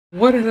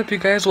What is up, you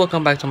guys?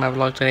 Welcome back to my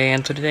vlog today.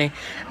 And today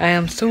I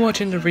am still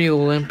watching the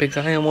Rio Olympics.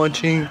 I am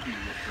watching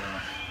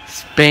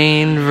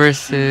Spain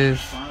versus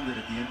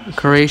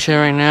Croatia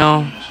right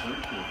now.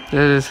 It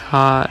is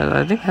hot.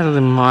 I think it has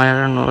a my, I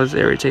don't know, it's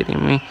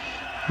irritating me.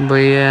 But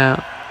yeah,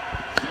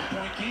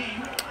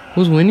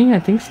 who's winning? I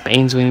think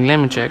Spain's winning. Let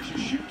me check.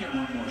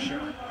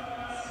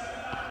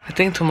 I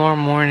think tomorrow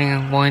morning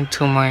I'm going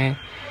to my,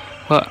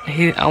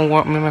 me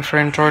and my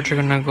friend George are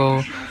gonna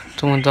go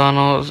to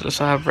McDonald's to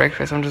have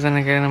breakfast. I'm just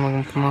gonna get him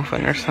a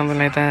muffin or something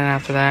like that, and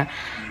after that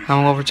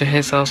I'm over to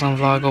his house and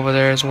vlog over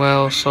there as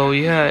well. So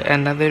yeah,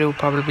 and that video will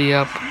probably be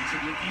up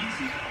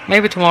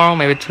maybe tomorrow,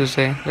 maybe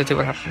Tuesday. Let's see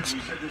what happens.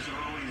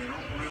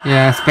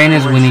 Yeah, Spain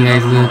is winning,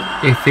 guys. Look,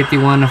 a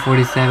 51-47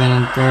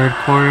 in third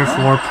quarter,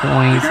 4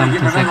 point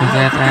something seconds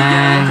left,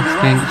 and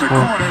Spain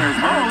scored. Oh,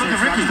 look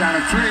at Ricky's down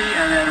a 3,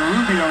 and then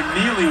Rubio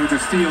Neely with the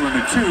steal in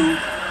the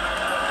 2.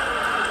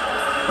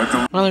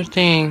 Another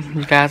thing,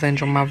 you guys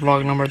enjoyed my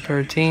vlog number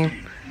 13.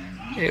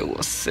 It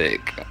was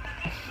sick.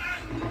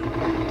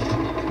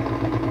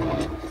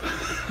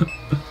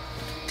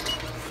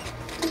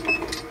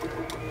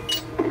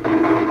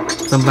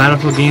 Some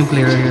Battlefield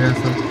gameplay right here,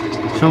 so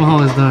show them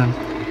how it's done.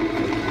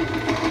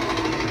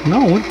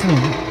 No, what the?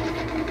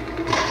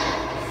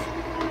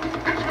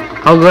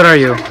 How good are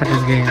you at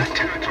this game?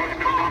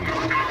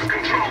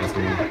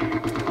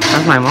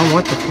 That's my mom.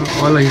 What the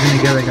fuck? Oh, he's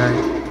gonna get a guy.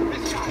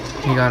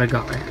 He got a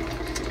guy.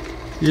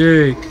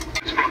 Yay.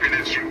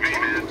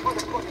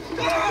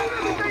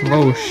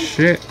 Oh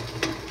shit.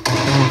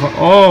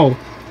 Oh.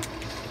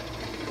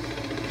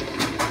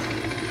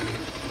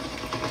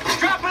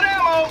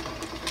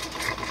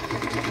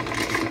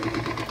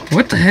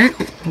 What the heck?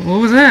 What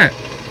was that?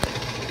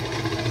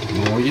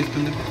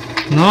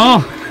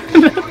 No.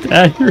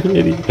 That, you're an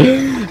idiot.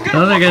 The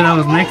other guy that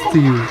was next to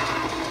you.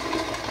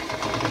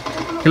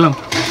 Kill him.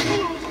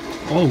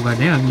 Oh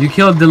goddamn. You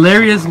killed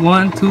Delirious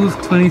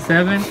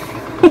 1-2-27.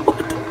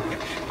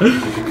 What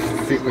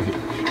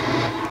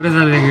is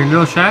that, like your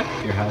little shack?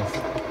 Your house.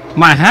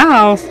 My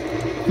house?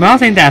 My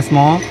house ain't that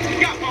small.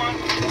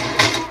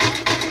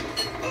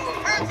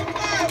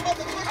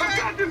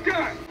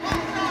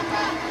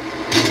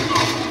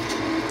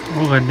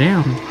 Oh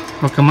goddamn.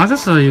 Well, come on,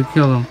 so you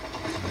kill him.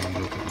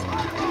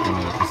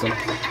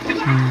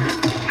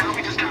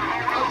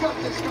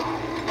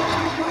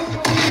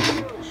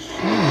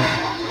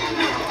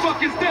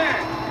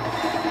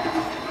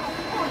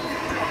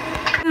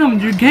 Damn,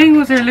 your gang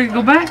was there. Like,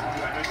 go back.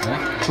 Yeah.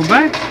 Go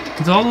back.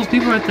 There's all those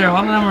people right there.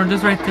 All of them are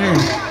just right there.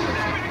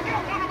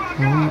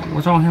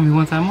 What's wrong with him? He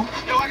wants ammo?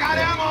 Yo, I got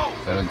ammo.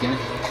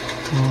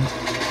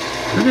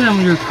 Look at them,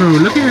 your crew.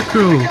 Look at your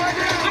crew.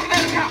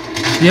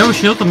 Do you have a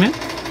shield también?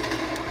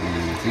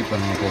 Sí,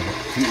 pero no cojo.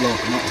 Sí, lo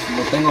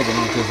tengo, pero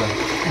no quiero usar.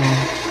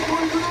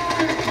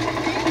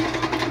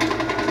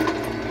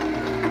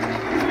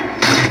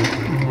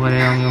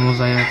 Vamos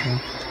allá.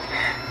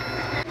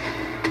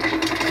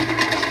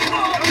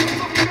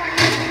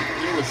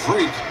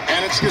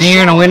 You think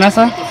you're gonna win,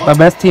 Asa? The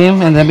best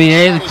team in the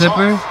NBA, the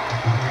Clippers?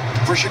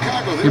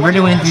 You already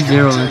went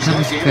 3-0. The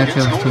Clippers catch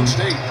up too.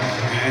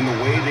 And the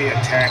way they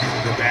attacked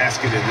the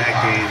basket in that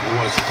game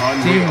was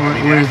unreal.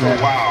 Where is that?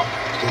 Wow.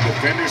 The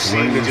defenders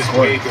seem to just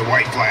wave the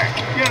white flag.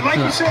 Yeah, like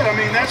you said, I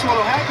mean, that's what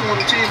will happen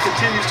when a team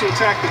continues to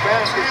attack the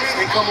basket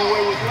and come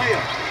away with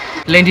layups.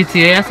 ¿Le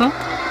GTA eso?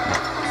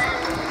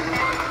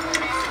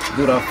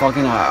 Dude, I'll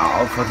fucking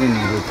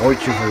report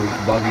you for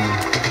bugging me.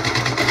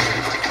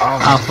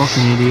 Oh,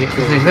 fucking idiot.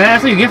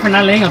 That's what you get for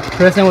not laying a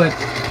person with.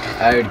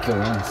 I already killed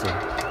one, so. I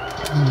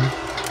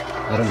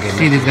don't get it.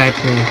 See this guy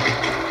play.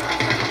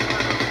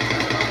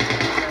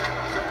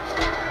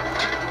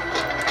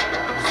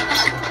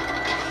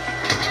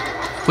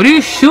 What are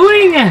you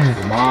shooting at?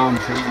 Your mom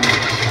shooting me.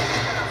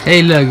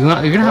 Hey, look,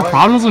 you're gonna have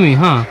problems with me,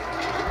 huh?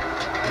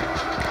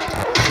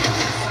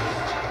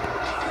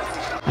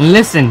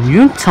 Listen, you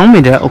don't tell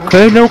me that,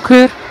 okay, little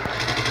kid?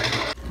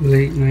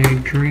 Late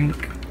night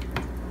drink.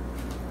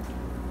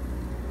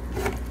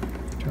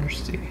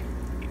 Thirsty.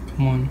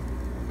 Come on.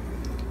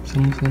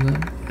 Someone said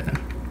that? Yeah.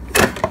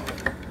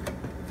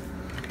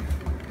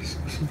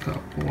 Some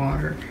cup of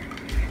water.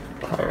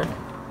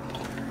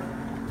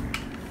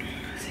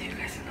 See you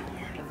guys in the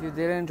morning. If you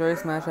did enjoy,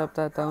 smash up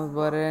that thumbs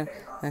button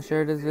and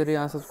share this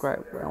video and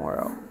subscribe. And we're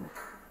out.